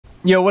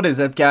Yo, what is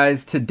up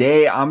guys?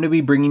 Today I'm going to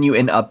be bringing you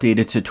an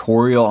updated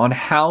tutorial on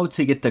how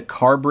to get the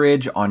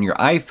Carbridge on your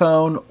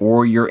iPhone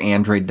or your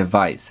Android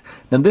device.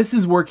 Now this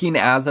is working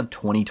as of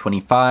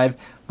 2025.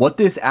 What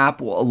this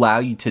app will allow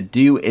you to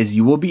do is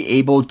you will be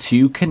able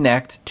to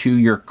connect to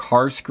your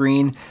car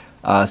screen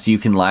so you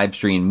can live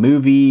stream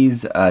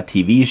movies,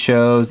 TV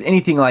shows,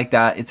 anything like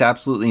that. It's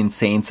absolutely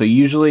insane. So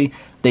usually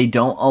they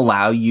don't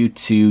allow you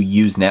to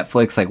use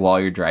Netflix like while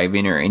you're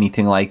driving or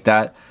anything like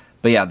that.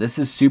 But yeah, this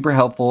is super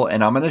helpful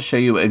and I'm going to show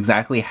you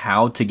exactly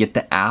how to get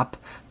the app.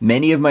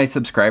 Many of my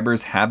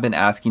subscribers have been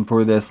asking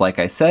for this, like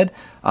I said,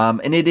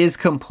 and it is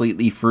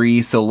completely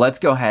free. So let's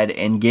go ahead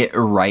and get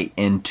right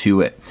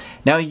into it.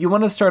 Now you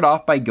want to start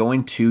off by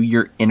going to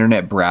your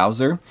internet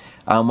browser.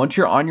 Once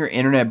you're on your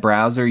internet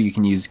browser, you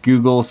can use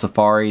Google,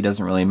 Safari,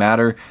 doesn't really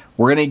matter.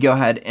 We're going to go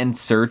ahead and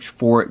search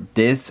for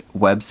this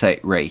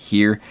website right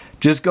here.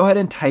 Just go ahead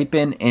and type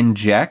in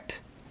inject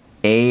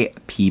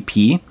app.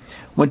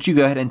 Once you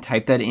go ahead and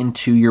type that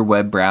into your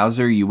web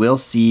browser, you will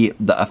see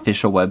the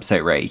official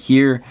website right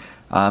here.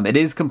 It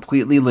is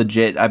completely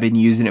legit. I've been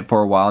using it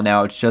for a while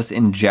now. It's just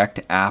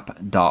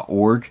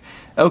injectapp.org.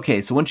 Okay,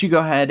 so once you go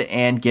ahead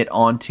and get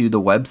onto the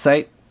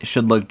website, it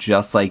should look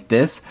just like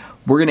this.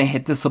 We're going to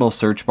hit this little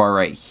search bar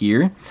right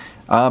here.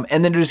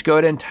 And then just go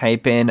ahead and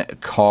type in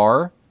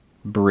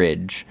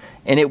Carbridge.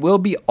 And it will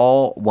be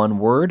all one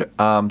word.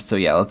 So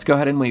yeah, let's go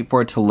ahead and wait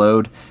for it to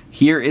load.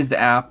 Here is the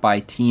app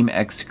by Team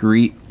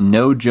Excrete.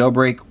 No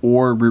jailbreak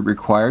or root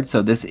required.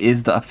 So this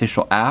is the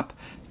official app.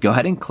 Go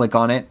ahead and click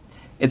on it.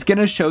 It's going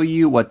to show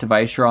you what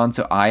device you're on.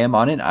 So I am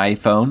on an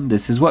iPhone.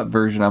 This is what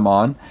version I'm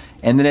on.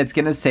 And then it's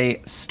going to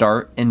say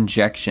start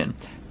injection.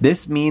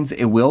 This means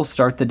it will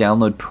start the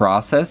download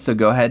process, so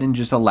go ahead and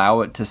just allow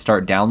it to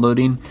start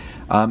downloading.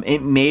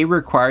 It may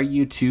require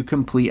you to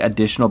complete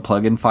additional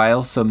plugin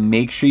files, so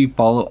make sure you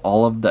follow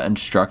all of the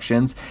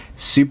instructions.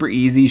 Super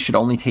easy, should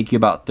only take you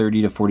about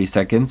 30 to 40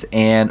 seconds,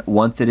 and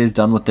once it is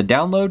done with the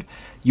download,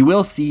 you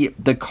will see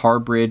the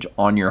Carbridge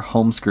on your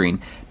home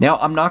screen. Now,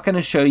 I'm not going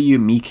to show you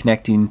me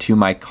connecting to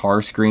my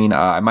car screen.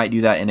 I might do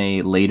that in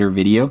a later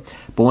video,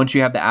 but once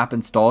you have the app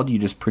installed, you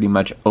just pretty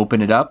much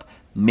open it up.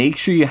 Make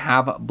sure you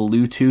have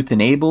Bluetooth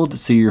enabled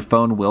so your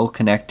phone will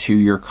connect to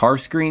your car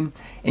screen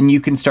and you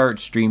can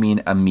start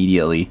streaming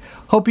immediately.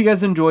 Hope you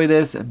guys enjoy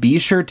this. Be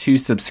sure to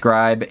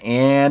subscribe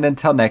and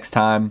until next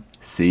time,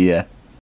 see ya.